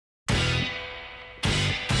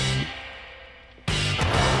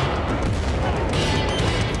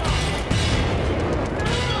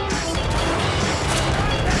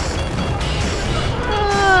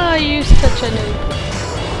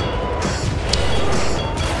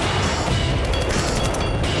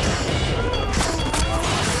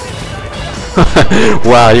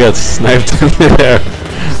Wow, you got sniped in there.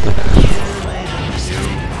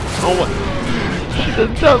 Oh what? She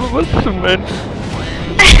doesn't have a bunch of cement.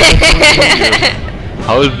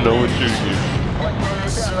 How is no one shooting you?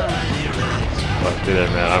 Fuck it,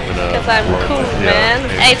 man. I'm gonna. Because I'm cool, man.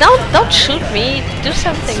 Hey, don't shoot me. Do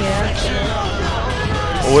something else.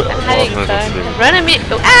 What? I'm having fun. Run at me.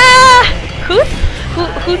 Ah!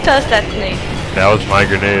 Who does that thing? That was my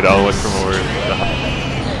grenade. I'll look from over.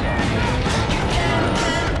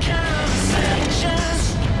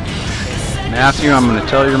 Matthew, I'm gonna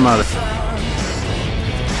tell your mother.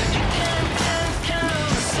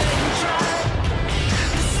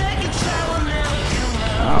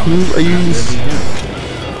 Who are you?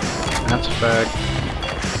 That's a fact.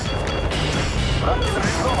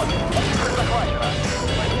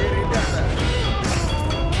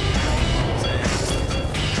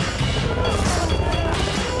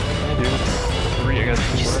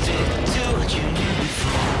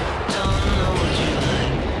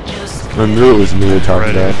 I knew it was me you were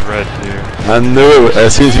talking about. Red, I knew it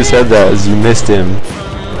as soon as you said that, as you missed him.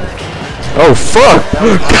 Oh fuck!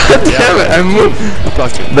 God damn it! I moved.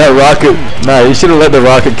 That rocket. Nah, you should have let the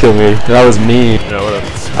rocket kill me. That was me. Yeah, what up?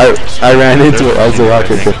 I ran into it as the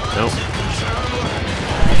rocket kill. Nope.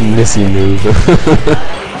 Missy move.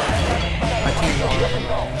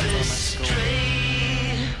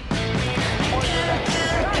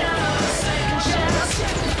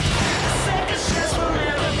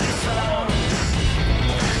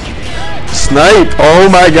 Snipe! Oh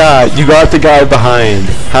my god, you got the guy behind.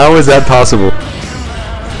 How is that possible?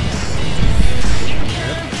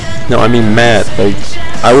 No, I mean Matt. Like,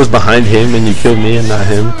 I was behind him and you killed me and not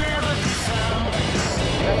him.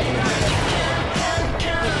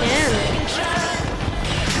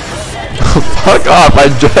 Fuck off, I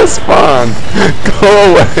just spawned. Go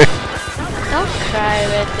away. Don't cry,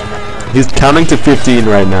 Red Demon. He's counting to 15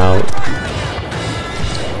 right now.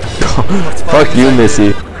 Fuck you,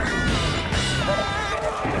 Missy.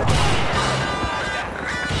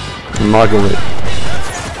 I'm not gonna.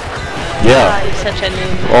 Yeah. Ah, you're such a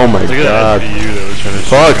noob. Oh my god.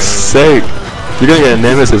 Fuck's sake. You're gonna get a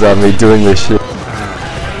nemesis on me doing this shit.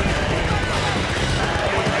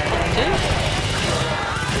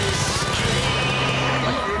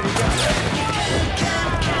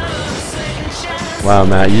 Wow,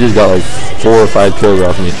 Matt, you just got like 4 or 5 kills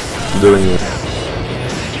off me doing this.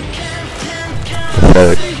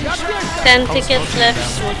 Pathetic. 10 tickets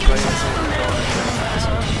left.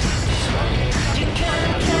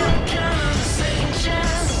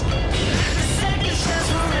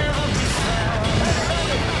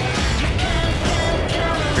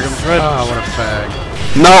 Oh, what a fag.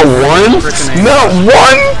 Not one? Not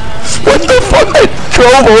one? What the fuck? I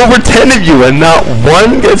drove over 10 of you and not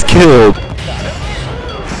one gets killed.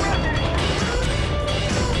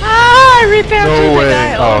 Ah, I repaired No way. the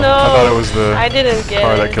guy. Oh, no. I thought it was the I didn't get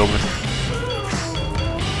car it. that killed me.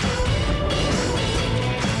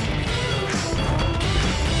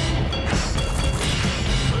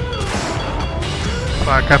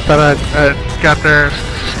 Fuck, I thought I got there.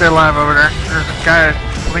 Still alive over there. There's a guy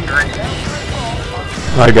lingering.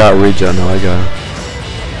 I got regen, no, I got him.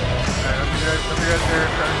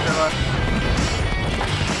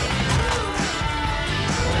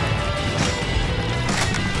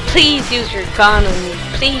 Please use your gun on me,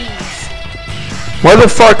 please. Why the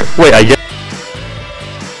fuck? Wait, I get.